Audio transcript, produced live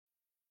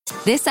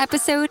This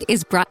episode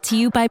is brought to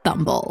you by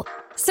Bumble.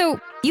 So,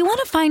 you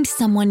want to find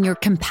someone you're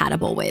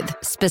compatible with,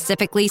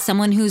 specifically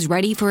someone who's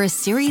ready for a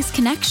serious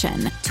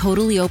connection,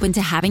 totally open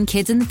to having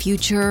kids in the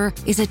future,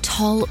 is a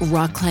tall,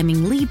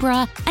 rock-climbing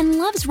Libra, and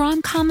loves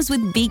rom-coms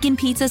with vegan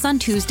pizzas on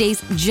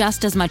Tuesdays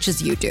just as much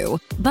as you do.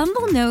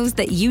 Bumble knows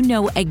that you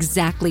know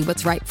exactly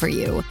what's right for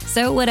you.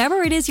 So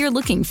whatever it is you're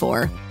looking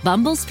for,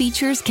 Bumble's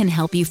features can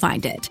help you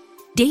find it.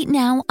 Date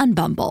now on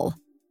Bumble.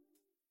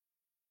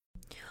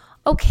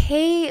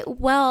 Okay,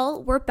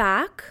 well, we're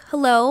back.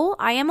 Hello,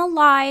 I am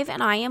alive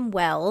and I am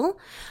well.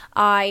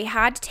 I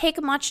had to take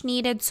a much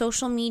needed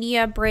social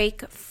media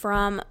break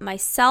from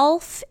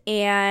myself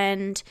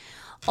and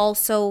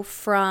also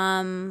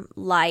from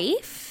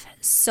life.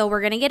 So we're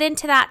going to get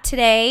into that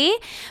today.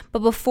 But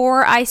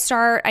before I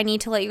start, I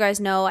need to let you guys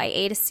know I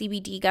ate a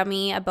CBD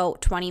gummy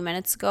about 20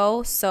 minutes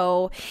ago.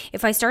 So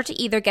if I start to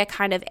either get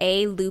kind of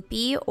A,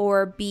 loopy,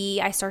 or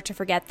B, I start to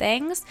forget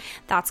things,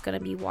 that's going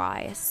to be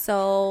why.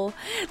 So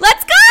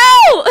let's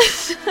go!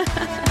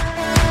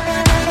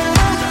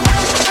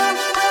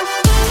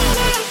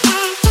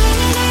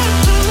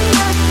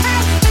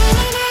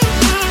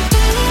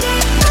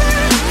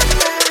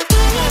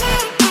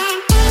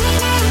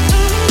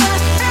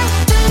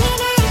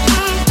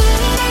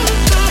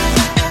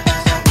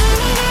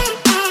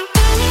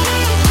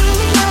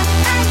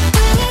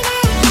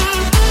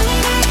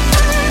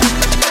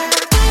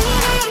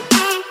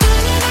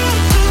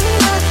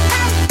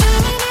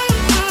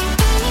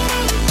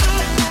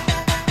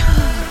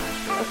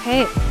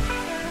 Okay,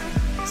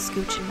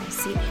 scooching my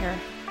seat here.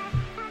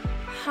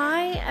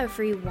 Hi,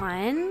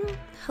 everyone.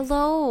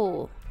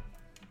 Hello.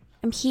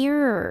 I'm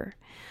here.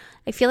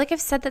 I feel like I've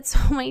said that so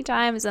many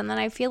times, and then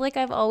I feel like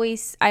I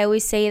always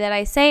say that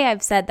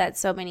I've said that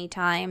so many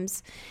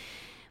times.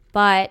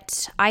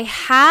 But I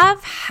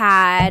have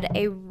had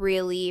a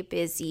really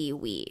busy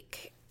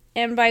week.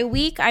 And by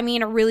week, I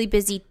mean a really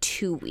busy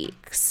 2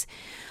 weeks.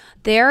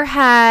 There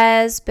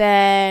has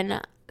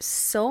been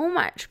so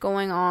much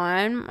going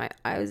on. My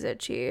eye's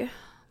itchy.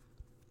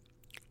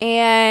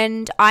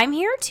 And I'm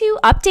here to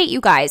update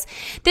you guys.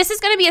 This is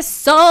going to be a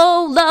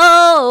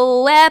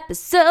solo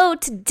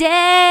episode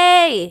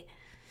today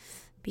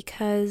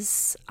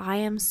because I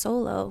am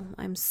solo.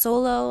 I'm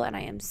solo and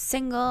I am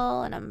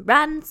single and I'm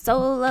riding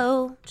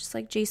solo, just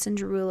like Jason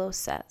Derulo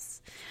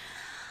says.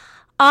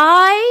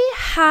 I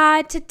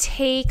had to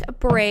take a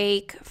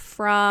break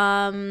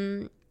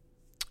from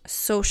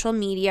social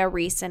media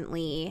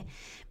recently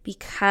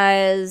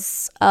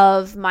because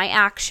of my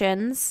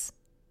actions.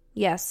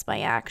 Yes,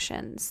 my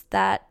actions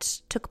that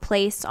took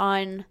place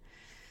on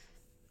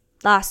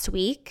last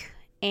week.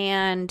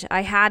 And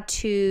I had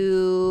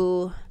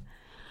to...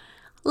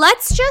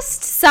 Let's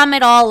just sum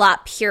it all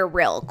up here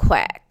real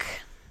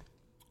quick.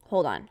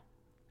 Hold on.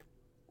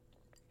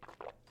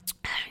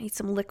 I need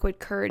some liquid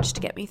courage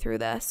to get me through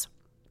this.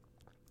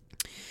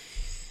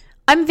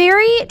 I'm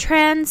very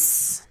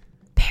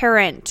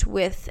transparent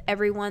with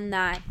everyone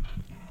that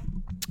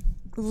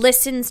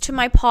listens to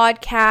my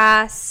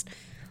podcast,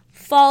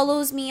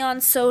 follows me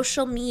on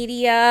social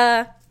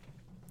media,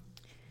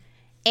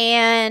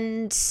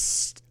 and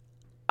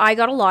I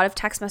got a lot of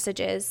text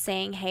messages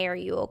saying, hey, are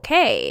you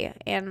okay?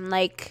 And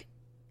like,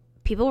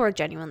 people were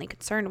genuinely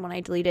concerned when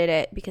I deleted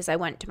it because I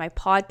went to my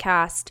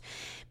podcast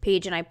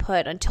page and I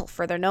put, until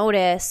further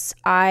notice,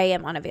 I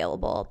am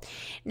unavailable.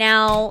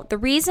 Now, the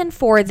reason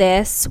for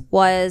this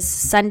was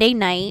Sunday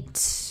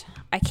night.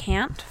 I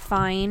can't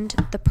find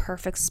the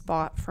perfect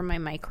spot for my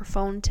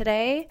microphone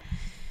today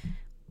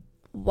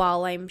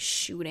while I'm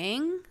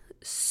shooting,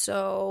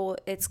 so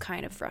it's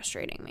kind of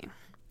frustrating me.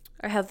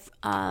 I have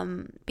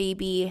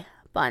baby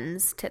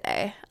buns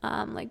today,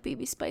 like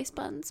baby spice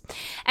buns.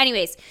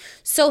 Anyways,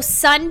 so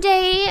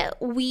Sunday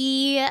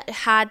we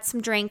had some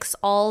drinks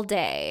all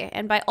day,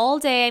 and by all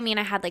day I mean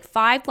I had like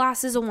 5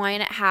 glasses of wine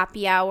at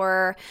happy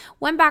hour,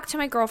 went back to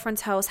my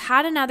girlfriend's house,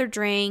 had another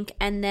drink,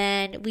 and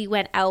then we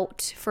went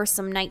out for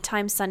some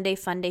nighttime Sunday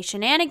fun day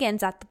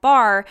shenanigans at the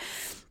bar,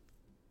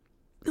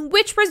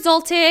 which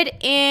resulted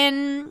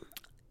in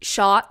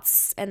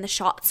shots, and the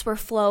shots were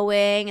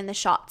flowing and the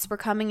shots were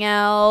coming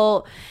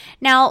out.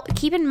 Now,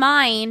 keep in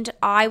mind,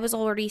 I was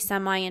already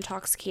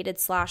semi-intoxicated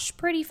 /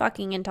 pretty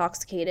fucking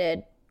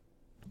intoxicated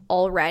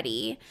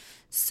already.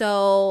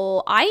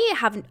 So I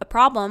have a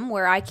problem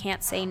where I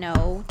can't say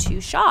no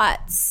to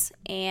shots,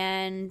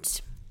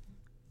 and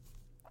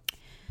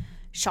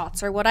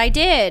shots are what I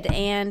did,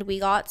 and we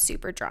got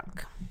super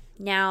drunk.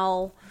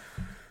 Now,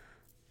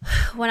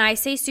 when I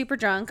say super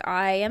drunk,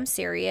 I am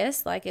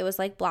serious. Like, it was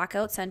like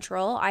blackout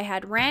central. I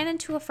had ran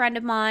into a friend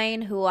of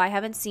mine who I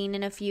haven't seen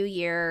in a few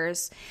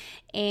years,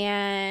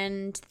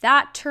 and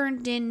that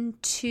turned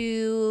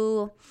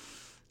into,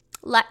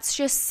 let's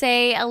just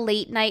say, a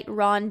late night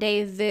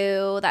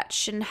rendezvous that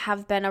shouldn't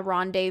have been a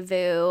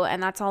rendezvous,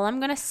 and that's all I'm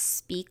going to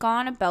speak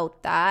on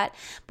about that.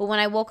 But when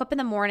I woke up in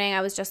the morning,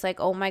 I was just like,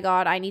 oh my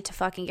God, I need to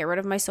fucking get rid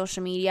of my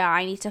social media.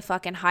 I need to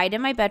fucking hide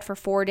in my bed for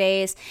 4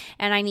 days,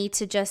 and I need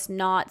to just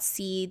not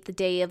see the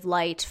day of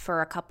light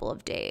for a couple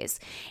of days.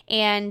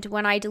 And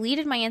when I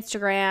deleted my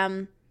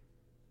Instagram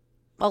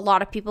a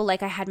lot of people,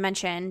 like I had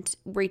mentioned,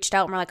 reached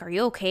out and were like, are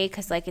you okay?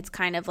 Because like it's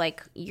kind of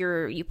like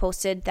you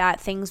posted that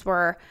things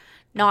were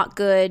not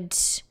good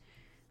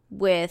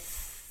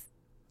with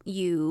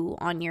you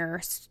on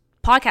your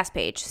podcast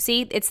page.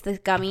 See, it's the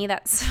gummy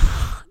that's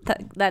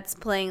that's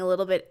playing a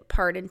little bit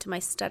part into my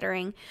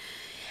stuttering.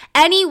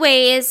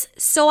 Anyways,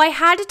 so I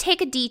had to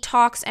take a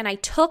detox, and I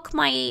took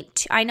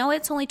I know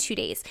it's only 2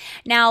 days.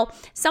 Now,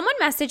 someone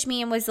messaged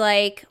me and was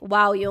like,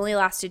 wow, you only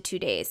lasted 2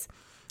 days.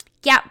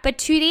 Yeah, but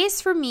 2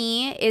 days for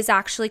me is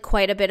actually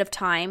quite a bit of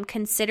time,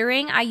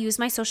 considering I use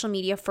my social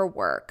media for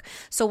work.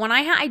 So when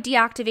I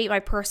deactivate my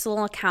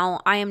personal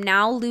account, I am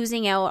now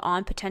losing out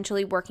on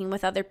potentially working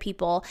with other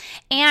people,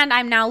 and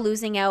I'm now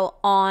losing out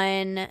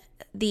on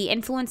the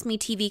Influence Me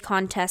TV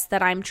contest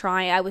that I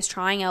was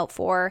trying out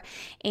for,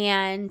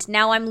 and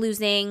now I'm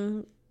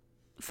losing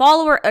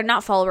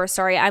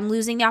I'm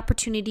losing the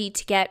opportunity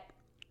to get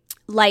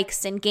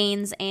likes and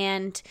gains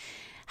and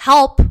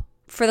help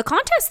for the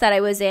contest that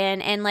I was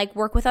in, and like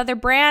work with other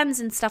brands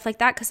and stuff like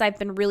that, because I've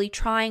been really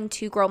trying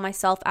to grow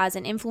myself as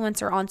an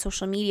influencer on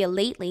social media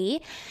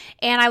lately.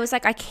 And I was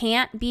like, I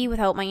can't be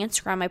without my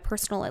Instagram, my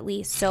personal at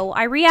least. So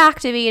I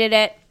reactivated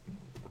it.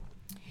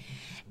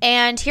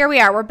 And here we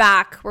are. We're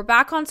back. We're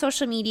back on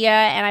social media,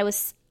 and I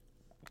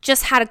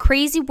just had a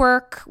crazy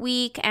work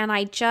week, and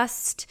I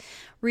just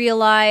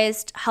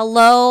realized,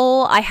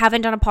 I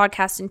haven't done a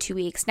podcast in 2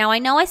 weeks. Now, I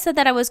know I said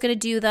that I was going to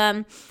do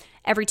them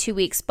every 2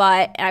 weeks,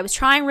 but I was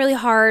trying really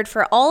hard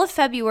for all of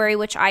February,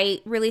 which I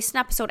released an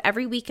episode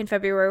every week in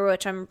February,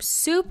 which I'm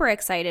super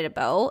excited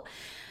about.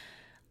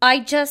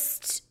 I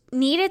just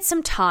needed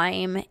some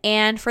time,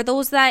 and for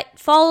those that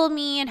follow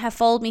me and have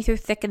followed me through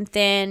thick and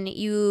thin,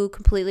 you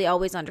completely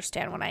always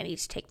understand when I need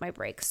to take my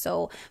breaks.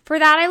 So for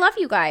that, I love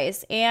you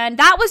guys. And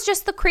that was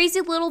just the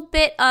crazy little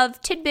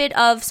tidbit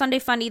of Sunday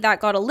Funny that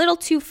got a little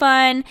too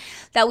fun,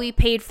 that we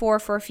paid for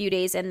a few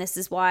days, and this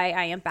is why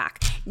I am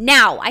back.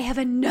 Now, I have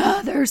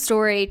another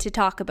story to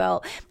talk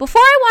about.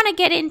 Before I want to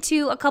get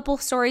into a couple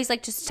stories,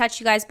 like just to touch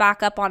you guys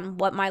back up on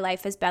what my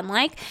life has been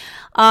like,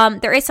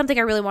 there is something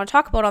I really want to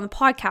talk about on the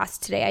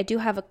podcast today. I do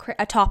have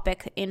a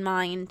topic in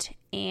mind,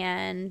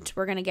 and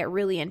we're going to get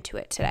really into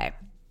it today.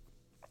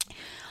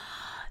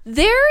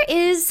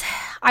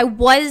 I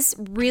was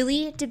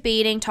really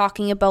debating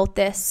talking about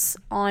this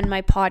on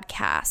my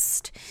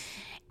podcast,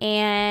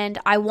 and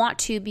I want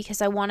to,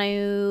 because I want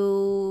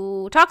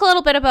to talk a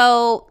little bit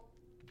about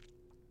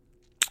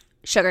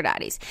sugar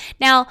daddies.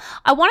 Now,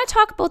 I want to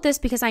talk about this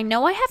because I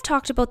know I have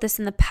talked about this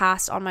in the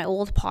past on my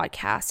old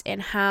podcast,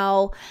 and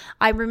how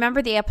I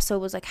remember the episode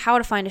was like how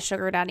to find a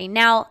sugar daddy.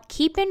 Now,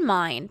 keep in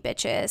mind,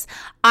 bitches,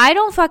 I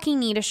don't fucking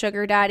need a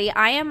sugar daddy.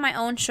 I am my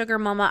own sugar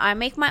mama. I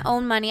make my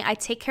own money. I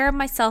take care of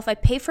myself. I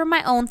pay for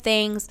my own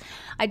things.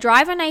 I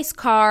drive a nice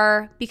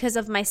car because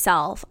of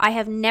myself. I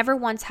have never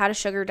once had a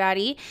sugar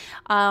daddy,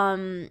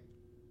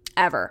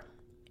 ever.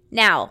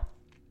 Now,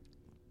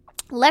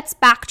 let's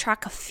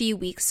backtrack a few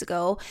weeks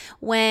ago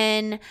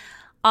when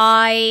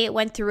I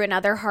went through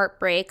another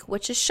heartbreak,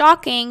 which is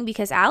shocking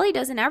because Allie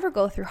doesn't ever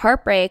go through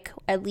heartbreak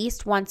at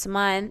least once a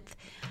month.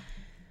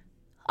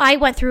 I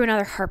went through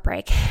another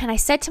heartbreak, and I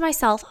said to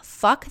myself,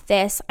 fuck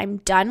this. I'm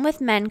done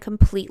with men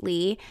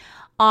completely.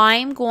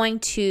 I'm going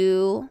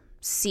to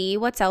see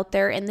what's out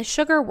there in the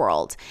sugar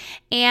world.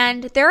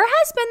 And there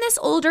has been this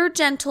older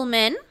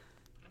gentleman,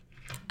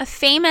 a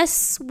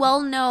famous,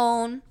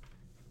 well-known,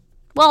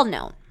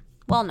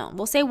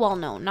 we'll say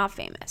well-known, not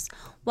famous,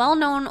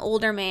 well-known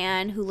older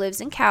man who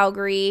lives in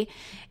Calgary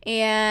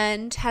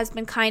and has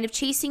been kind of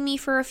chasing me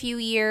for a few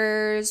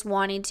years,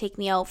 wanting to take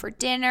me out for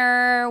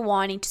dinner,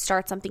 wanting to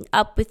start something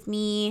up with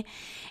me.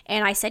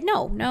 And I said,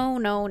 no,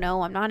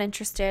 I'm not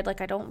interested.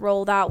 Like, I don't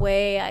roll that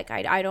way. Like,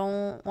 I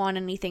don't want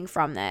anything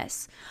from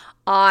this.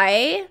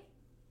 I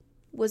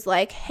was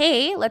like,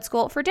 hey, let's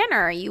go out for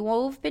dinner.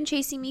 You've been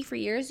chasing me for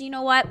years. You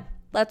know what?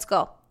 Let's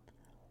go.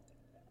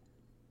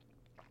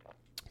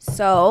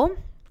 So,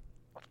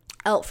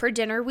 out for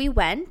dinner we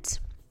went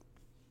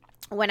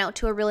out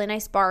to a really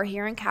nice bar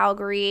here in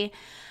Calgary,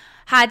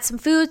 had some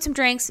food, some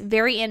drinks,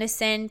 very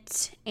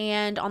innocent,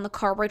 and on the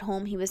car ride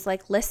home, he was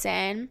like,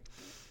 listen,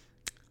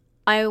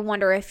 I'm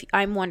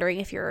wondering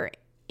if you're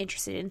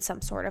interested in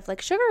some sort of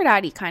like sugar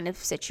daddy kind of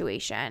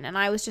situation. And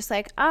I was just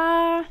like,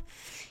 kind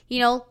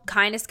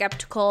of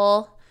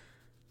skeptical,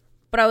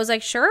 but I was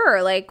like,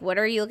 sure, like, what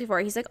are you looking for?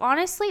 He's like,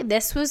 honestly,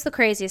 this was the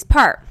craziest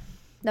part.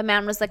 The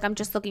man was like, I'm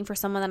just looking for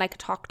someone that I could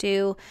talk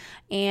to,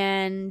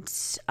 and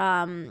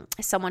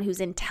someone who's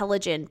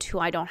intelligent, who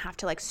I don't have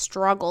to like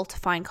struggle to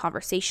find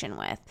conversation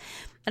with.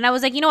 And I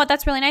was like, you know what?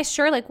 That's really nice.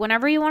 Sure. Like,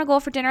 whenever you want to go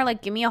for dinner,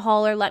 like, give me a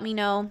holler, let me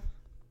know.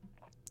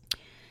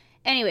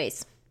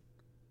 Anyways,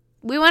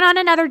 we went on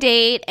another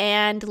date,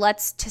 and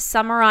to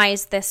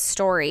summarize this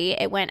story,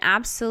 it went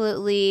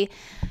absolutely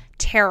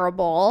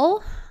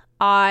terrible.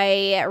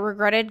 I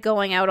regretted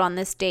going out on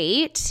this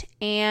date,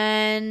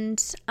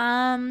 and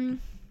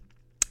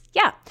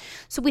yeah.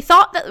 So we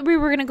thought that we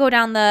were going to go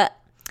down the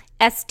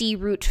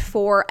SD route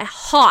for a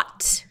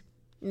hot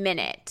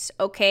minute,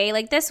 okay?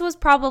 Like, this was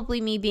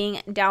probably me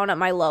being down at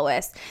my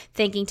lowest,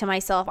 thinking to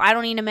myself, I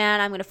don't need a man,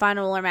 I'm gonna find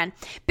an older man.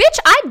 Bitch,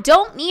 I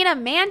don't need a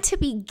man to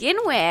begin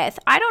with.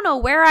 I don't know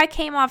where I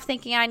came off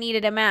thinking I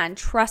needed a man.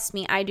 Trust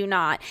me, I do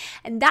not.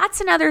 And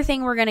that's another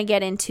thing we're gonna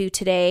get into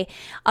today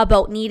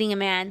about needing a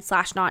man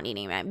 / not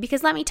needing a man.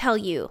 Because let me tell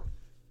you,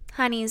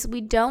 honeys,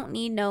 we don't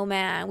need no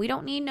man. We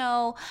don't need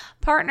no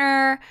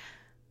partner.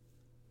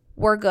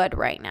 We're good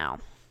right now.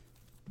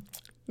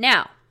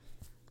 Now,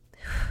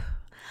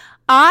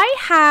 I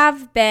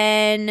have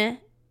been,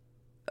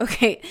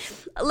 okay,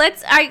 it's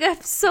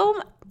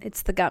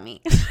the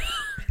gummy.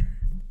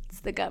 It's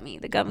the gummy.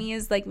 The gummy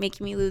is like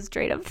making me lose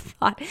train of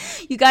thought.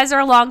 You guys are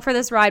along for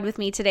this ride with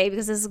me today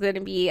because this is going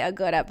to be a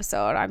good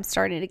episode. I'm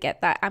starting to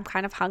get that. I'm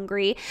kind of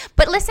hungry.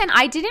 But listen,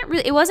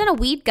 it wasn't a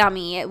weed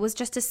gummy. It was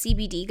just a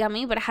CBD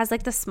gummy, but it has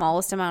like the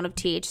smallest amount of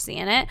THC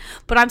in it.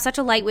 But I'm such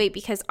a lightweight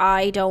because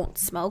I don't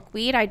smoke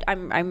weed.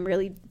 I'm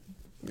really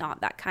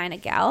not that kind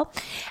of gal.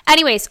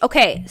 Anyways,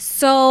 okay,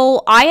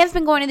 so I have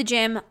been going to the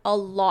gym a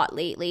lot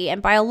lately, and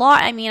by a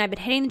lot I mean I've been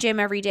hitting the gym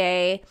every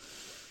day,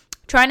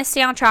 trying to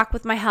stay on track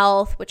with my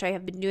health, which I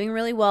have been doing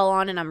really well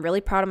on, and I'm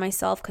really proud of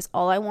myself because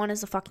all I want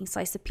is a fucking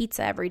slice of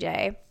pizza every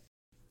day.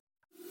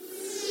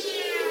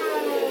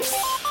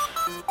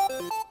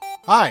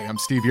 Hi, I'm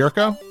Steve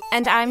Yerko.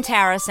 And I'm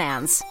Tara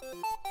Sands.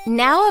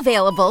 Now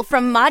available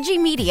from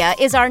Maji Media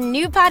is our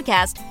new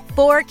podcast,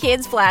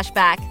 4Kids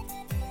Flashback.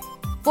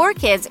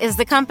 4Kids is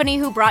the company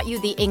who brought you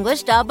the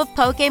English dub of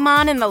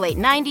Pokemon in the late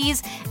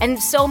 90s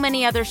and so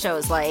many other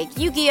shows like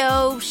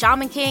Yu-Gi-Oh!,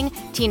 Shaman King,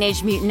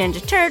 Teenage Mutant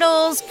Ninja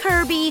Turtles,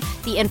 Kirby,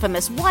 the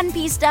infamous One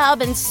Piece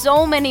dub, and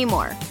so many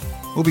more.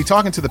 We'll be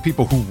talking to the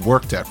people who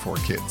worked at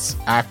 4Kids.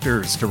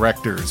 Actors,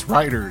 directors,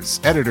 writers,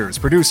 editors,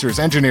 producers,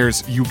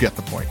 engineers, you get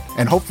the point.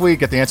 And hopefully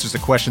get the answers to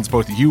questions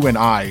both you and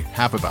I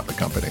have about the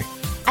company.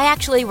 I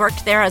actually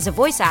worked there as a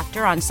voice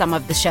actor on some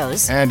of the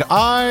shows. And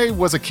I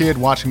was a kid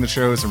watching the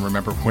shows and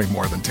remember way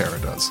more than Tara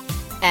does.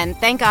 And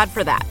thank God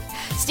for that.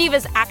 Steve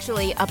is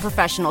actually a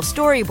professional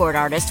storyboard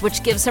artist,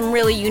 which gives some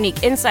really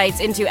unique insights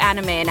into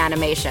anime and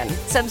animation.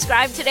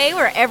 Subscribe today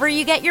wherever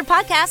you get your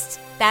podcasts.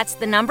 That's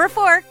the number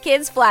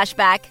 4Kids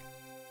Flashback.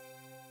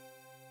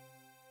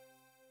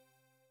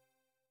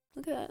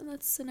 Look at that.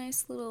 That's a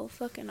nice little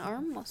fucking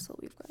arm muscle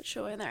we've got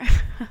showing there.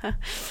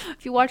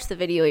 If you watch the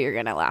video, you're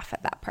going to laugh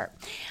at that part.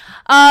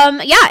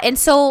 Yeah, and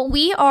so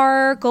we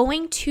are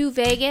going to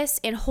Vegas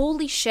in,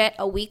 holy shit,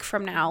 a week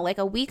from now. Like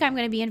a week I'm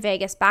going to be in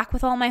Vegas back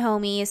with all my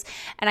homies,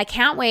 and I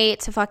can't wait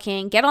to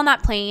fucking get on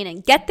that plane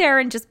and get there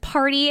and just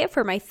party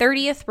for my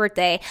 30th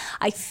birthday.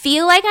 I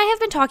feel like I have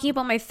been talking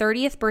about my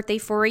 30th birthday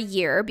for a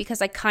year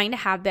because I kind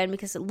of have been,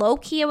 because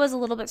low-key I was a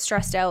little bit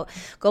stressed out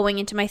going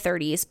into my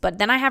 30s, but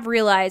then I have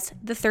realized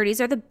the 30s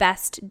are the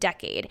best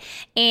decade.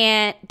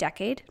 And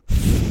decade?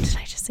 Did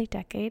I just say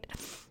decade?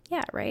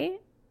 Yeah, right?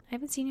 I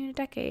haven't seen you in a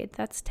decade.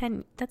 That's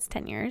 10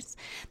 years.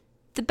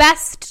 The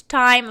best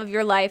time of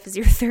your life is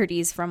your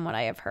 30s from what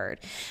I have heard.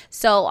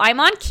 So I'm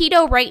on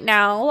keto right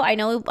now. I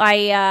know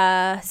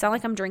I sound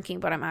like I'm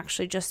drinking, but I'm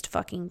actually just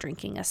fucking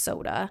drinking a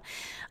soda.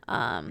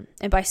 And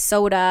by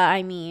soda,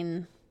 I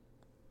mean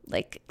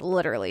like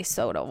literally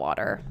soda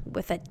water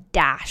with a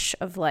dash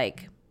of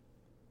like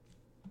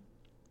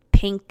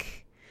pink,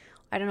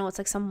 I don't know, it's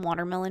like some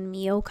watermelon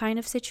Mio kind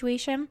of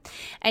situation.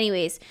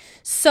 Anyways,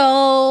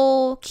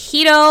 so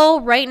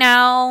keto right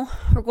now.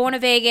 We're going to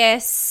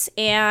Vegas,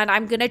 and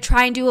I'm going to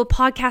try and do a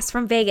podcast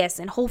from Vegas,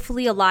 and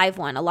hopefully a live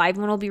one. A live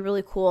one will be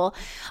really cool.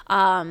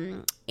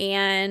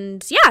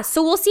 And yeah,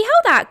 so we'll see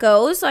how that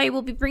goes. I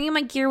will be bringing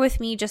my gear with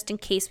me just in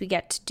case we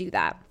get to do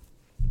that.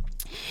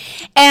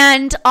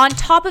 And on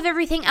top of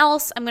everything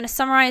else, I'm going to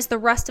summarize the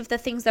rest of the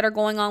things that are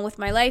going on with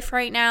my life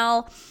right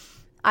now.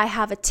 I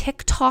have a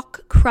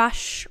TikTok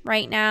crush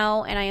right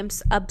now, and I am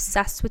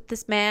obsessed with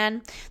this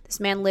man. This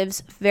man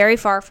lives very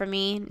far from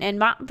me, and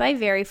not by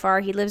very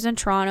far. He lives in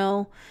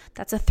Toronto.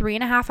 That's a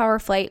 3.5-hour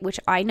flight, which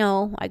I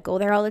know. I go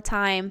there all the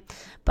time,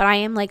 but I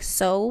am like he's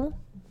so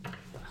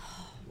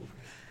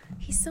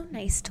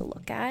nice to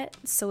look at.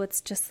 So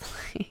it's just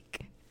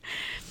like,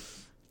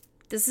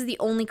 this is the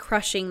only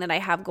crushing that I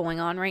have going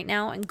on right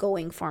now, and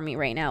going for me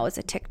right now is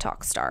a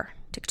TikTok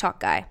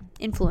guy,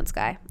 influence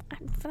guy. I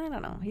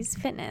don't know. He's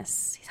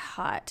fitness. He's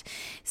hot.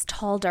 He's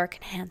tall, dark,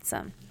 and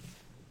handsome.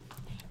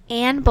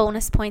 And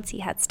bonus points, he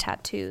has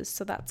tattoos,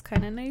 so that's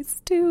kind of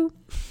nice too.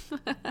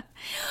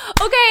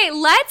 Okay,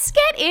 let's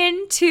get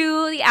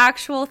into the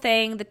actual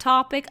thing, the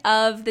topic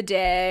of the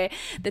day.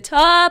 The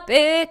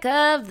topic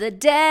of the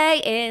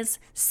day is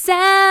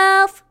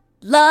self-love.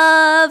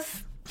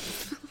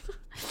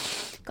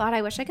 God,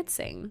 I wish I could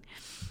sing.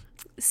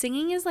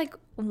 Singing is like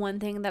one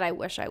thing that I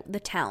wish the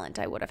talent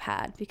I would have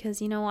had,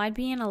 because, you know, I'd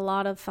be in a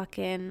lot of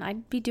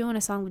I'd be doing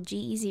a song with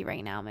G-Eazy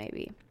right now,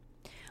 maybe.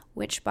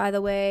 Which, by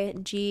the way,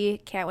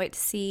 G, can't wait to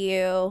see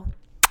you.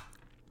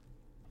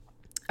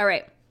 All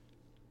right.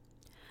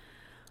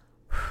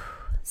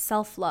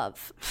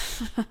 Self-love.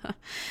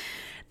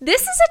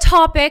 This is a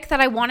topic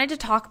that I wanted to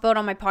talk about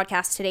on my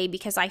podcast today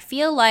because I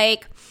feel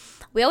like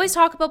we always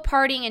talk about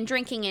partying and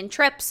drinking and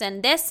trips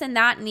and this and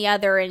that and the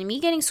other, and me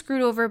getting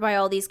screwed over by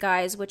all these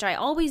guys, which I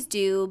always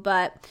do.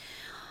 But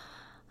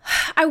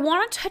I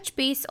want to touch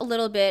base a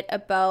little bit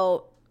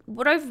about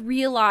what I've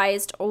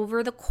realized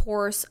over the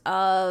course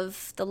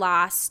of the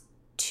last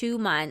 2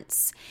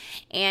 months,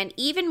 and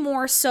even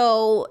more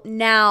so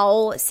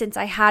now since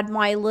I had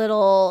my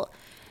little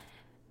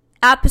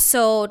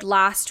episode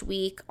last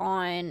week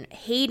on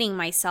hating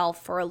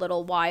myself for a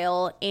little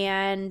while.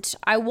 And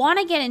I want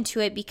to get into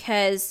it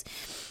because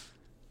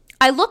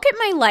I look at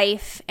my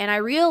life and I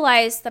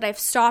realize that I've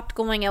stopped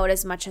going out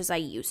as much as I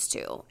used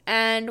to.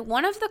 And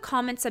one of the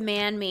comments a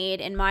man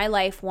made in my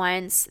life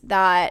once,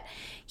 that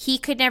he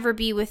could never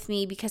be with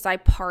me because I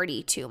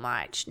party too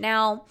much.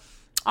 Now,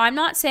 I'm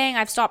not saying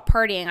I've stopped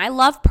partying. I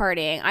love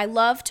partying. I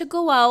love to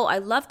go out. I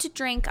love to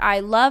drink. I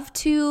love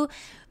to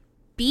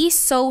be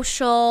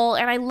social,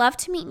 and I love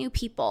to meet new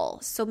people.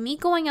 So me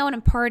going out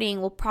and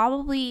partying will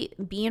probably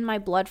be in my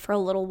blood for a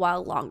little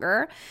while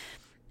longer.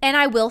 And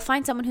I will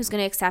find someone who's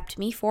going to accept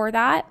me for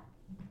that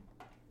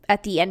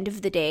at the end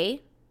of the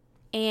day.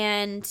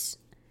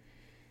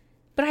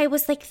 But I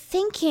was like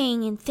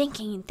thinking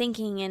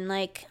and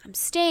like, I'm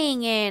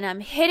staying in,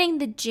 I'm hitting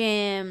the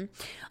gym,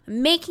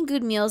 I'm making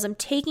good meals, I'm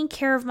taking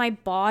care of my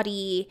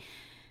body,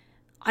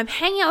 I'm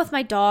hanging out with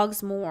my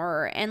dogs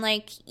more. And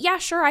like, yeah,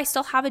 sure, I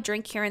still have a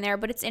drink here and there,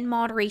 but it's in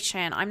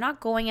moderation. I'm not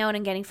going out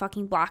and getting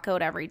fucking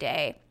blackout every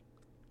day.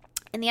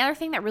 And the other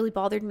thing that really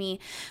bothered me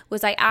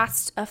was I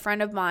asked a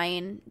friend of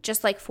mine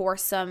just like for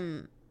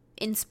some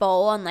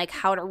inspo on like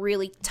how to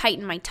really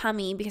tighten my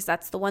tummy, because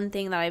that's the one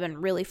thing that I've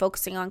been really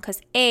focusing on,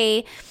 because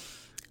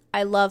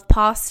I love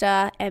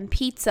pasta and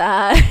pizza,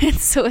 and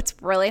so it's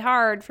really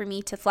hard for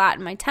me to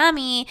flatten my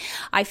tummy,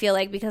 I feel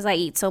like, because I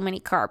eat so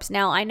many carbs.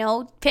 Now, I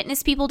know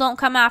fitness people don't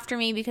come after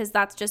me because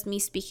that's just me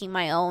speaking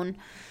my own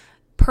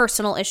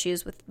personal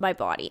issues with my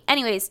body.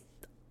 Anyways,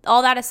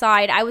 all that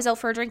aside, I was out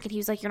for a drink and he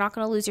was like, you're not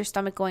going to lose your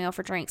stomach going out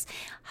for drinks.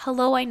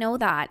 Hello, I know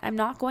that. I'm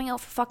not going out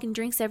for fucking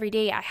drinks every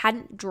day. I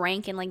hadn't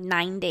drank in like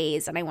 9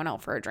 days and I went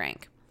out for a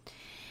drink.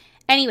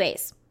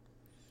 Anyways,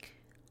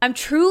 I'm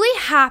truly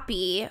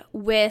happy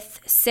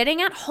with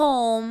sitting at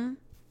home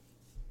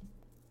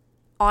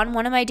on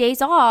one of my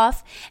days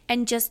off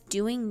and just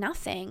doing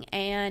nothing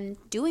and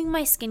doing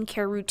my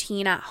skincare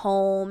routine at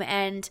home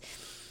and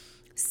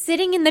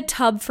sitting in the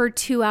tub for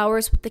 2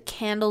 hours with the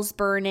candles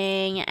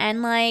burning,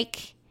 and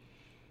like,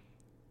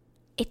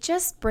 it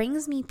just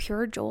brings me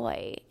pure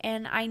joy.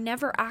 And I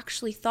never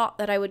actually thought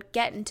that I would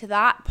get into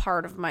that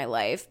part of my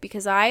life,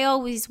 because I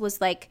always was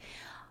like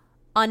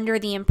under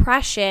the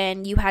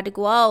impression you had to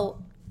go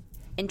out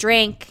and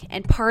drink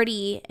and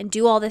party and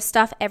do all this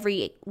stuff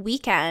every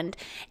weekend.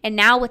 And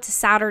now it's a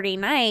Saturday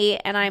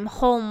night and I'm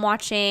home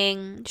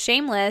watching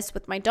Shameless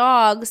with my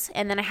dogs,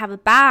 and then I have a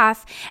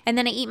bath, and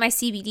then I eat my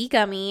CBD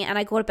gummy and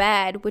I go to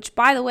bed, which,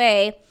 by the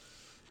way,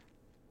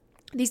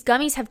 these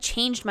gummies have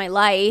changed my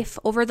life.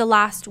 Over the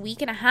last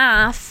week and a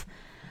half,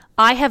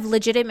 I have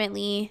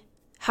legitimately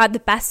had the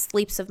best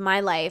sleeps of my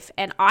life.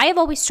 And I have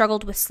always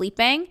struggled with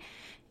sleeping,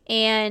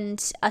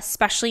 and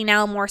especially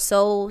now more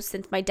so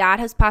since my dad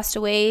has passed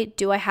away,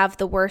 do I have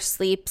the worst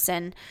sleeps,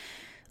 and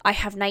I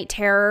have night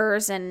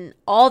terrors and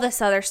all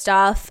this other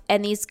stuff.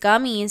 And these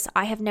gummies,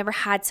 I have never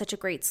had such a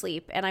great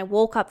sleep, and I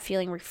woke up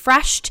feeling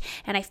refreshed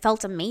and I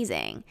felt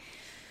amazing.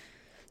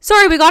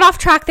 Sorry, we got off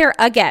track there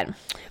again,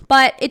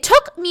 but it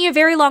took me a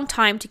very long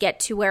time to get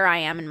to where I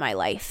am in my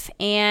life.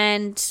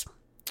 And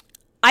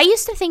I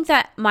used to think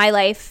that my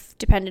life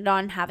depended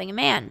on having a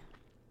man.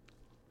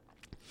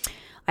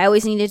 I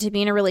always needed to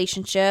be in a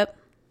relationship.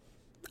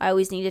 I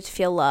always needed to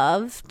feel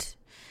loved.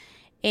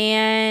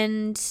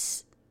 And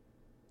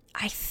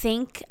I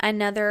think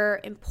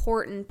another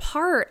important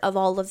part of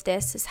all of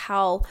this is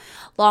how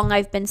long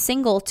I've been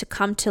single, to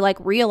come to like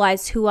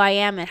realize who I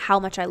am and how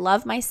much I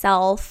love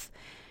myself.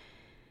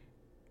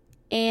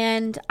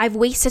 And I've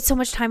wasted so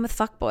much time with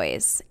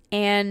fuckboys.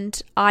 And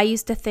I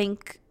used to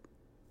think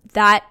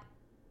that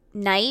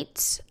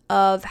night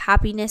of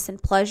happiness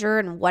and pleasure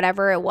and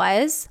whatever it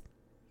was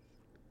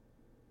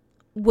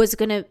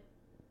going to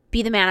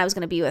be the man I was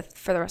going to be with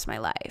for the rest of my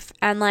life.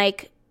 And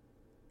like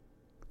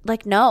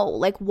no,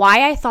 like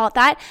why I thought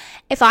that,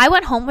 if I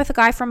went home with a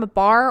guy from a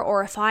bar,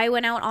 or if I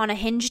went out on a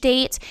Hinge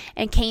date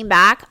and came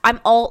back,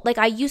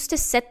 I used to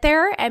sit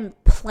there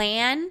and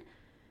plan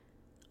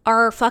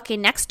our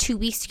fucking next 2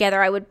 weeks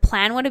together. I would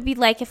plan what it'd be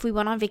like if we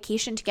went on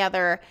vacation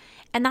together.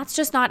 And that's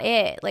just not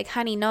it. Like,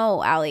 honey,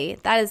 no, Allie,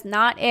 that is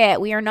not it.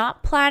 We are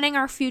not planning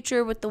our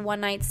future with the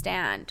one night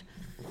stand.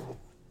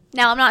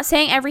 Now, I'm not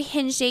saying every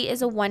Hinge date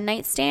is a one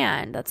night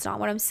stand. That's not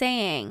what I'm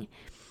saying.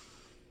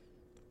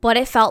 But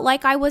it felt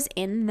like I was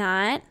in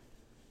that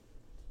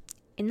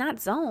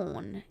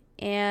zone.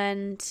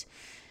 And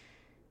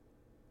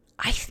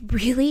I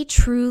really,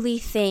 truly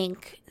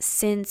think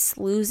since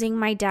losing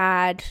my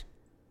dad,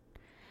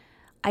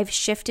 I've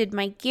shifted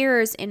my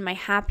gears in my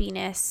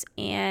happiness,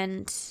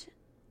 and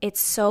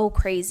it's so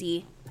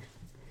crazy.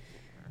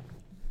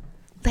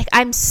 like,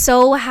 I'm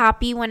so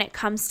happy when it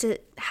comes to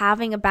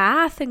having a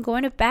bath and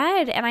going to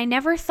bed. And I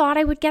never thought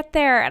I would get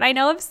there. And I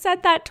know I've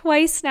said that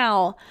twice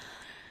now.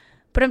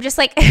 But I'm just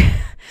like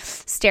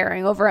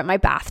staring over at my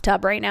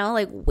bathtub right now,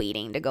 like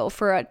waiting to go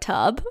for a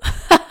tub.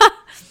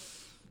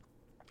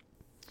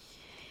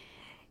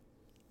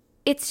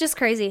 It's just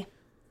crazy.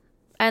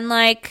 And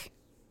like,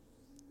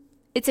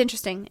 it's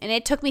interesting. And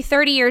it took me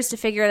 30 years to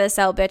figure this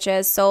out,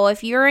 bitches. So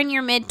if you're in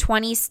your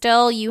mid-20s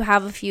still, you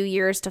have a few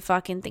years to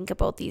fucking think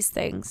about these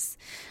things.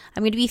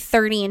 I'm going to be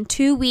 30 in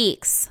 2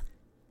 weeks.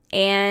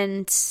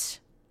 And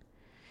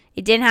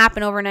it didn't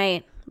happen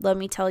overnight. Let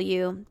me tell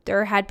you,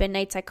 there had been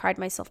nights I cried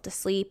myself to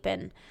sleep,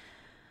 and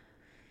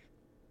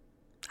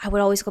I would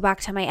always go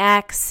back to my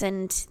ex,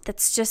 and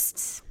that's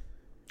just,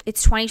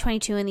 it's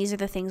 2022, and these are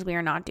the things we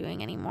are not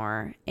doing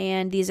anymore,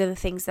 and these are the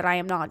things that I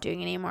am not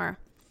doing anymore.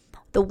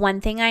 The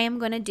one thing I am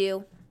going to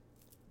do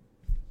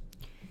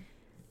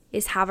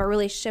is have a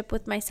relationship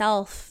with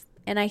myself,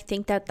 and I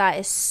think that that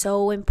is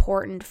so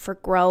important for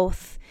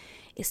growth,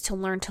 is to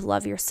learn to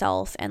love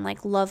yourself and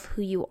like love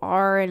who you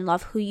are and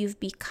love who you've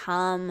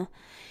become.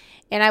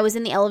 And I was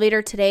in the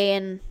elevator today,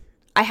 and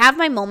I have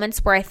my moments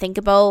where I think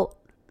about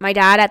my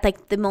dad at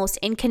like the most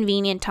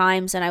inconvenient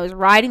times. And I was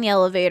riding the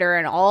elevator,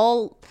 and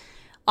all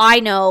I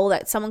know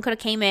that someone could have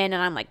came in,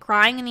 and I'm like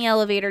crying in the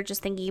elevator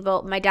just thinking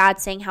about my dad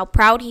saying how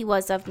proud he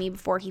was of me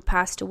before he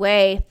passed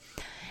away.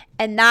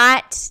 And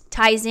that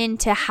ties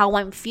into how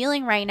I'm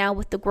feeling right now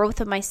with the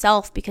growth of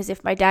myself, because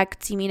if my dad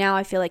could see me now,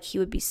 I feel like he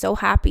would be so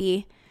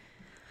happy.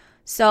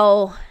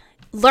 So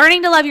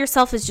learning to love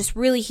yourself is just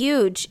really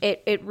huge.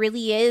 It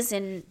really is.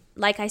 And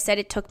like I said,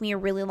 it took me a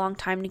really long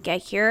time to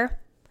get here,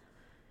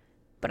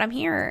 but I'm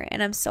here,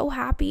 and I'm so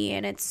happy,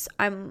 and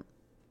I'm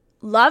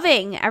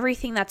loving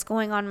everything that's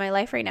going on in my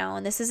life right now.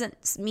 And this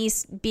isn't me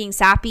being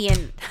sappy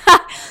and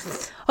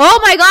oh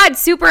my God,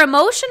 super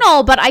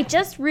emotional, but I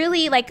just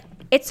really like,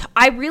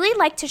 I really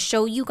like to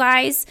show you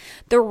guys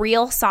the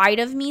real side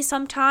of me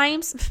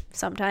sometimes.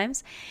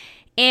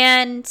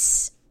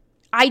 And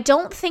I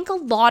don't think a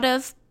lot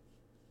of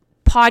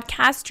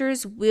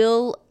podcasters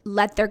will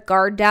let their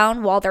guard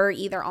down while they're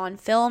either on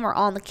film or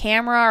on the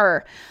camera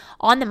or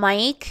on the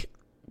mic,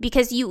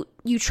 because you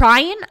try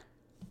and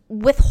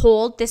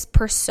withhold this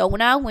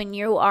persona when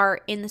you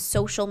are in the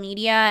social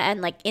media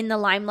and like in the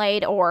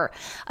limelight, or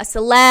a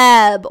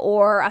celeb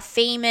or a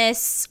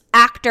famous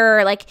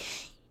actor. Like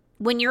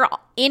when you're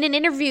in an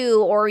interview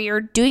or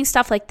you're doing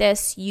stuff like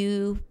this,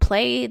 you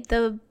play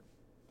the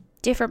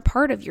different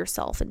part of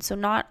yourself, and so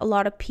not a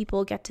lot of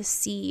people get to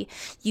see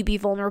you be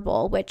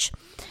vulnerable, which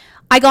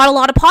I got a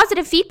lot of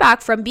positive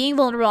feedback from being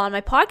vulnerable on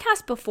my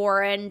podcast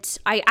before, and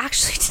I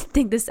actually didn't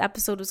think this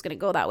episode was going to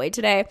go that way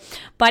today,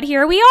 but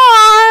here we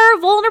are,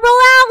 Vulnerable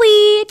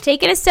Allie,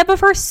 taking a sip of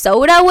her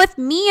soda with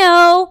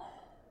Mio.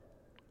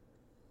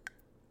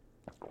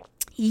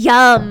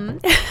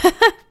 Yum.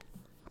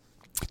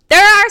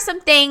 There are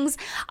some things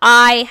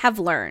I have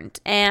learned,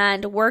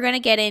 and we're going to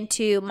get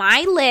into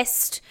my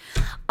list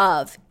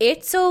of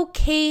it's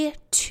okay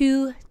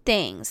to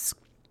things.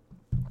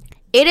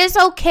 It is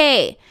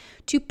okay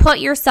to put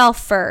yourself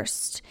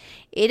first.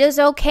 It is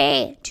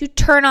okay to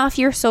turn off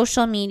your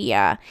social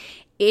media.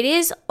 It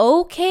is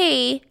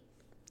okay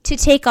to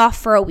take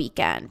off for a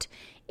weekend.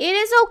 It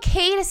is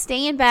okay to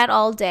stay in bed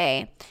all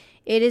day.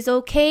 It is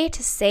okay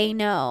to say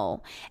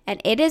no. And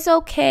it is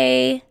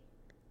okay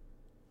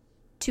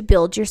to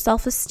build your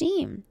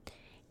self-esteem.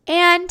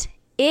 And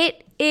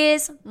it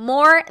is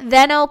more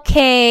than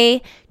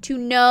okay to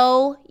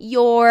know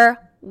your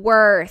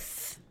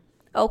worth.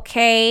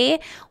 Okay?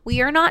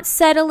 We are not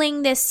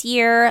settling this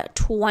year,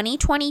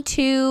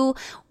 2022.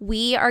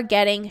 We are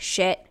getting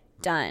shit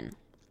done.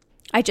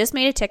 I just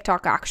made a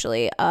TikTok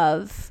actually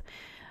of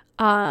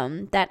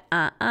that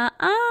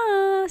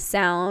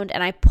sound,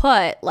 and I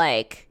put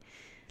like,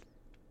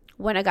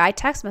 when a guy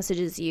text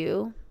messages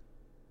you,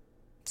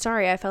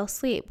 sorry, I fell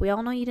asleep. We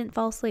all know you didn't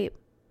fall asleep.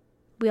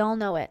 We all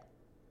know it.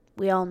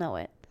 We all know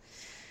it.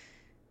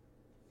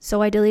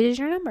 So I deleted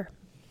your number.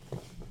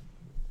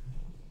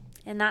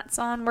 And that's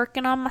on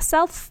working on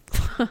myself.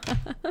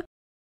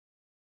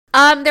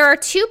 There are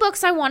 2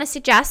 books I want to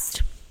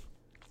suggest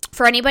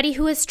for anybody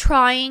who is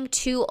trying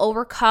to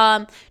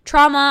overcome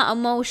trauma,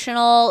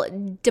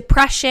 emotional,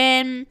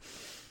 depression,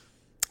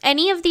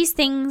 any of these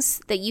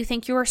things that you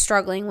think you are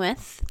struggling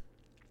with,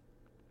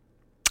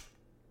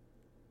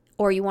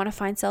 or you want to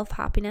find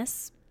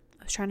self-happiness.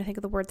 I was trying to think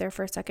of the word there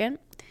for a second.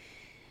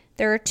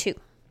 There are 2.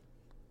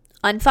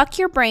 Unfuck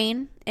Your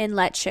Brain and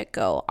Let Shit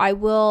Go. I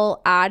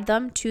will add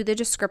them to the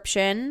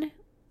description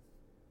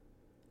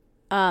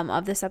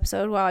of this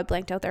episode. Wow, I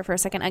blanked out there for a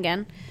second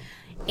again.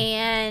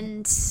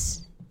 And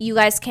you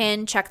guys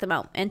can check them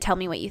out and tell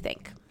me what you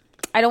think.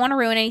 I don't want to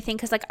ruin anything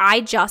because like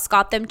I just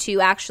got them too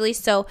actually.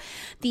 So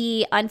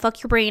the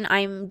Unfuck Your Brain,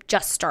 I'm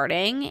just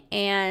starting,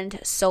 and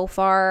so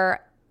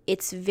far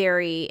it's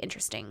very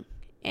interesting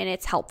and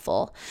it's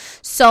helpful.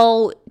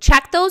 So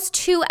check those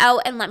 2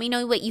 out and let me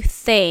know what you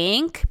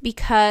think,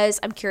 because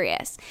I'm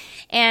curious.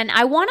 And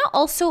I want to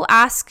also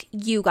ask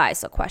you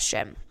guys a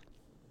question.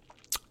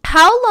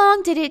 how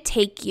long did it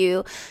take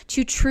you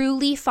to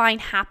truly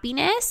find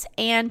happiness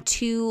and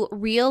to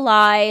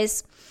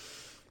realize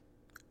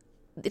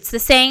it's the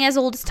saying as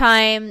old as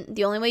time,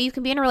 the only way you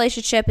can be in a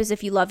relationship is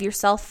if you love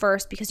yourself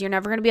first, because you're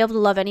never going to be able to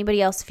love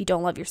anybody else if you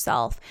don't love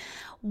yourself.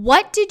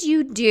 What did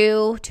you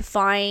do to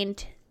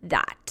find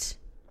that?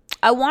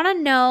 I want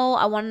to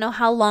know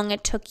how long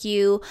it took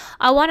you.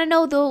 I want to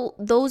know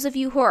those of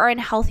you who are in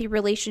healthy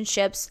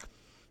relationships,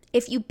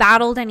 if you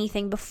battled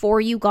anything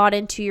before you got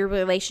into your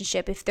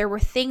relationship, if there were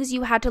things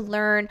you had to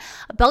learn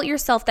about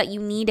yourself that you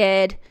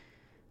needed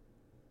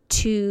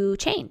to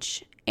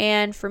change.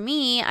 And for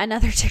me,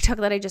 another TikTok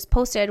that I just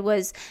posted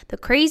was the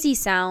crazy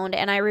sound.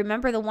 And I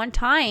remember the one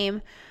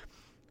time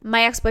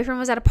my ex-boyfriend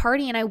was at a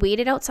party and I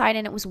waited outside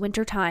and it was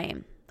winter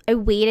time. I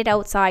waited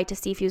outside to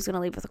see if he was going to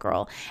leave with a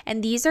girl.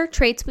 And these are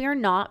traits we are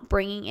not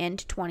bringing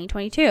into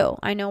 2022.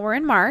 I know we're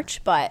in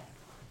March, but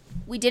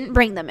we didn't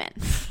bring them in.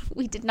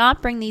 We did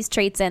not bring these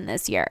traits in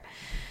this year.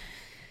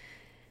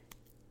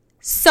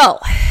 So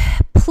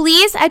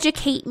please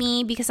educate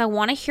me because I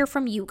want to hear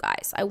from you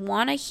guys. I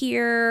want to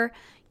hear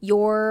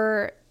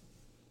your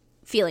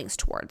feelings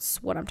towards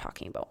what I'm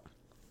talking about.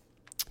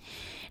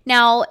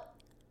 Now,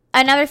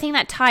 another thing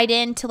that tied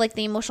into like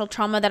the emotional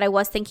trauma that I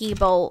was thinking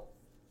about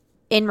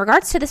in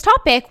regards to this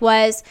topic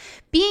was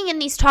being in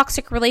these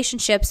toxic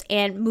relationships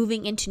and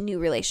moving into new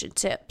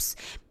relationships,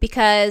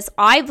 because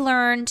I've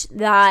learned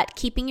that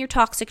keeping your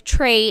toxic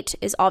trait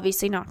is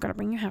obviously not going to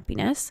bring you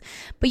happiness,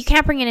 but you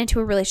can't bring it into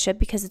a relationship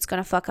because it's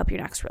going to fuck up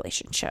your next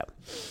relationship.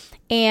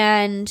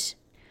 And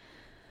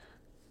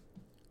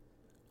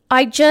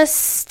I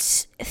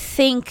just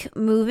think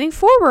moving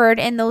forward,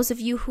 and those of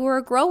you who are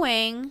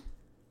growing,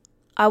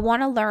 I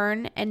want to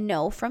learn and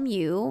know from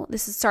you.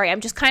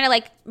 I'm just kind of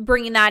like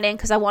bringing that in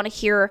because I want to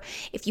hear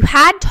if you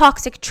had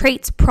toxic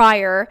traits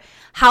prior,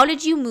 how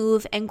did you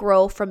move and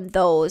grow from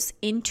those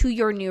into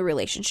your new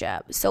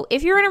relationship? So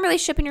if you're in a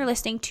relationship and you're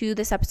listening to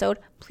this episode,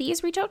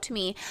 please reach out to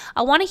me.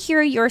 I want to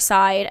hear your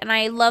side, and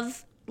I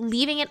love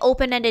leaving it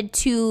open-ended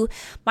to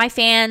my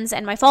fans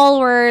and my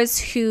followers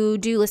who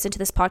do listen to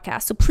this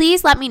podcast. So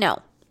please let me know.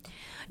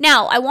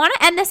 Now, I want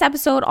to end this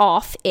episode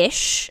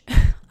off-ish.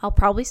 I'll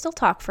probably still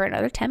talk for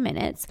another 10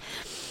 minutes.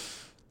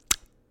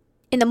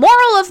 And the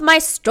moral of my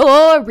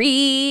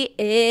story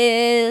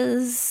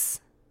is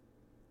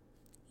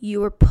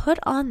you were put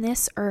on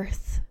this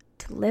earth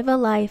to live a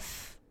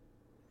life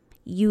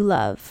you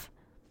love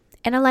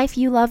and a life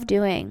you love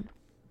doing.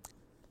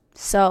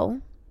 So,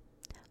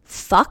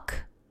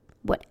 fuck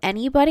what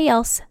anybody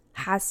else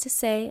has to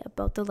say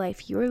about the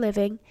life you're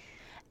living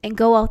and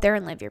go out there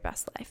and live your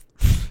best life.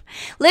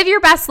 Live your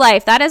best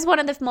life. That is one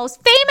of the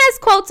most famous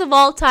quotes of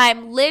all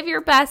time. Live your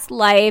best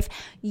life.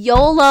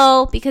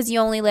 YOLO, because you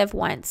only live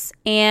once.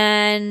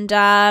 And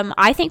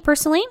I think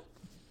personally,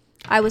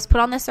 I was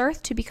put on this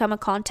earth to become a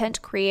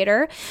content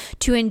creator,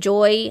 to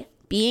enjoy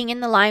being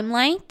in the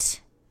limelight,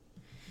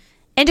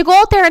 and to go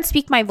out there and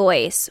speak my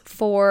voice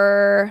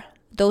for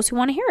those who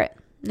want to hear it.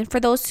 And for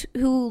those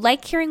who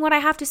like hearing what I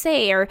have to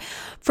say, or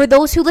for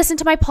those who listen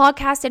to my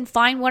podcast and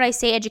find what I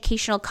say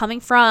educational, coming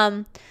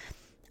from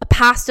a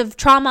past of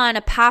trauma and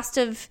a past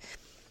of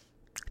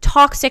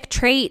toxic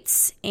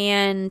traits.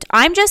 And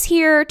I'm just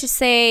here to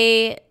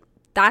say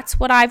that's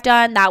what I've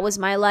done. That was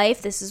my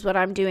life. This is what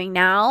I'm doing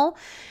now.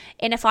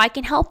 And if I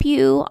can help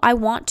you, I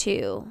want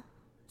to.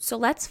 So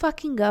let's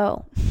fucking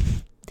go.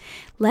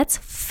 Let's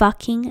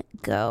fucking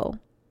go.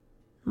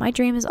 My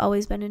dream has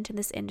always been into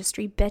this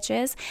industry,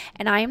 bitches.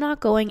 And I am not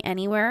going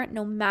anywhere,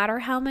 no matter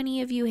how many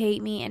of you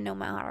hate me and no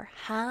matter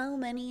how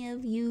many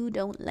of you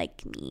don't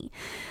like me.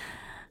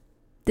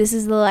 This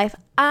is the life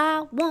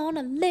I want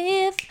to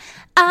live.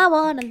 I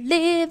want to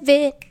live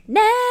it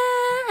now.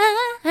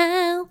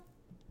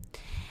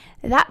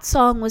 That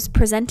song was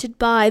presented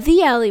by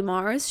the Ali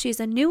Mars. She's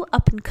a new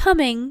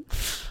up-and-coming...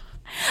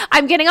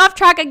 I'm getting off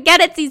track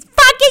again. It's these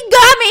fucking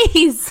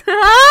gummies.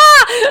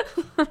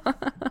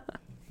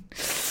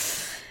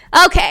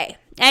 Okay.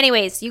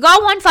 Anyways, you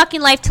got one fucking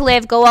life to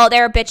live. Go out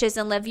there, bitches,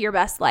 and live your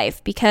best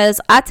life,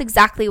 because that's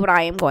exactly what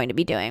I am going to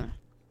be doing.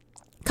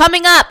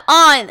 Coming up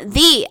on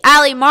the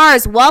Ali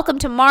Mars, Welcome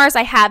to Mars,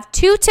 I have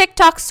 2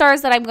 TikTok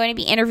stars that I'm going to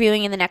be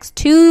interviewing in the next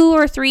 2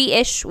 or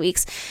 3-ish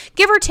weeks,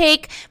 give or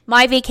take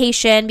my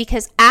vacation,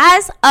 because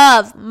as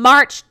of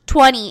March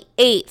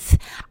 28th,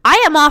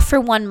 I am off for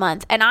 1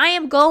 month, and I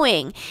am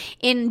going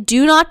in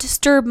do not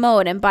disturb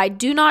mode. And by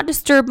do not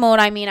disturb mode,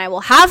 I mean I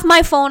will have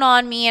my phone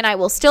on me, and I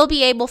will still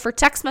be able for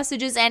text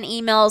messages and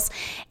emails,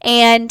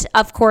 and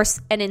of course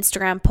an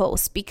Instagram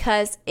post,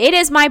 because it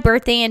is my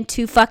birthday in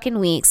 2 fucking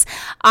weeks.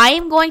 I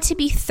am going to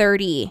be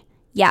 30.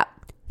 Yep,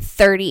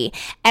 30.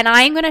 And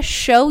I am going to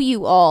show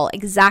you all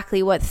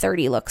exactly what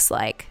 30 looks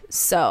like.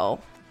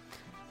 So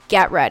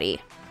get ready.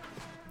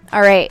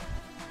 All right.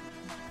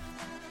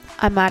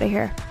 I'm out of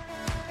here.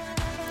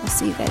 I'll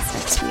see you guys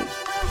next week.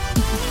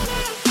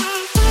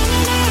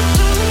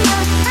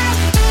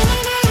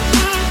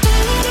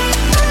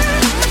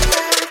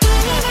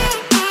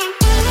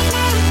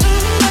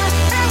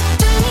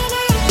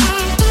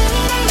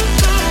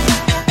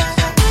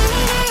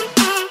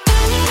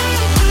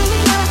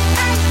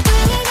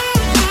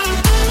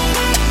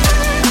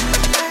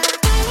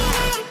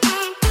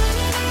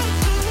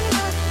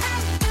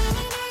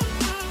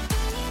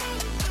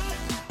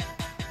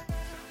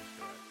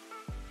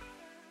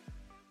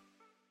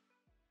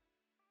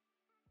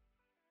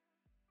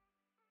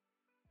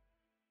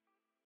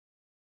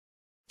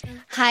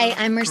 Hi,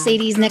 I'm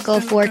Mercedes Nichol,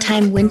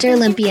 4-time Winter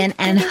Olympian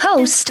and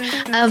host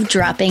of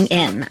Dropping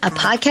In, a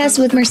podcast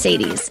with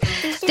Mercedes.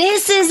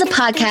 This is a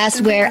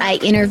podcast where I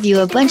interview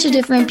a bunch of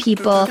different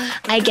people.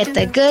 I get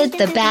the good,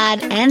 the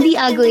bad, and the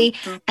ugly,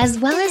 as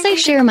well as I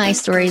share my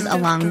stories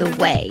along the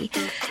way.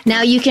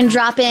 Now you can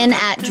drop in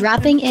at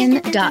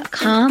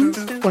droppingin.com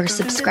or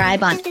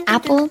subscribe on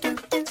Apple,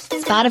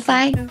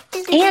 Spotify,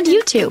 and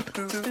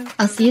YouTube.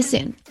 I'll see you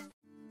soon.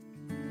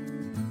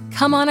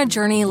 Come on a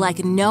journey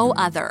like no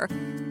other,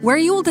 where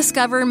you will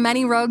discover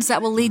many roads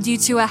that will lead you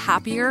to a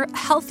happier,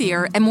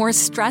 healthier, and more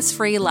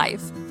stress-free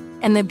life.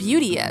 And the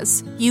beauty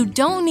is, you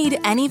don't need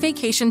any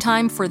vacation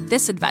time for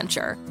this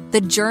adventure. The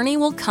journey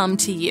will come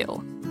to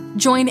you.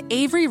 Join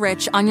Avery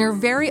Rich on your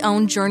very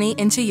own journey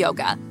into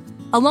yoga.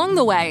 Along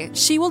the way,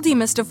 she will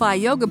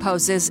demystify yoga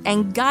poses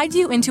and guide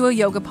you into a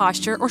yoga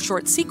posture or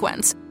short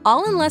sequence,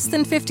 all in less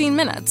than 15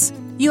 minutes.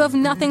 You have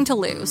nothing to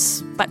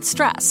lose but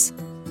stress.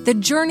 The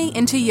Journey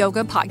into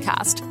Yoga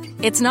podcast.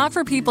 It's not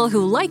for people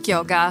who like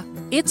yoga,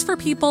 it's for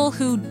people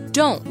who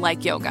don't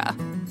like yoga.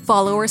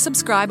 Follow or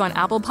subscribe on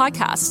Apple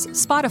Podcasts,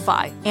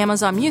 Spotify,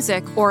 Amazon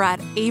Music, or at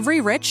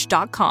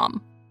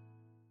averyrich.com.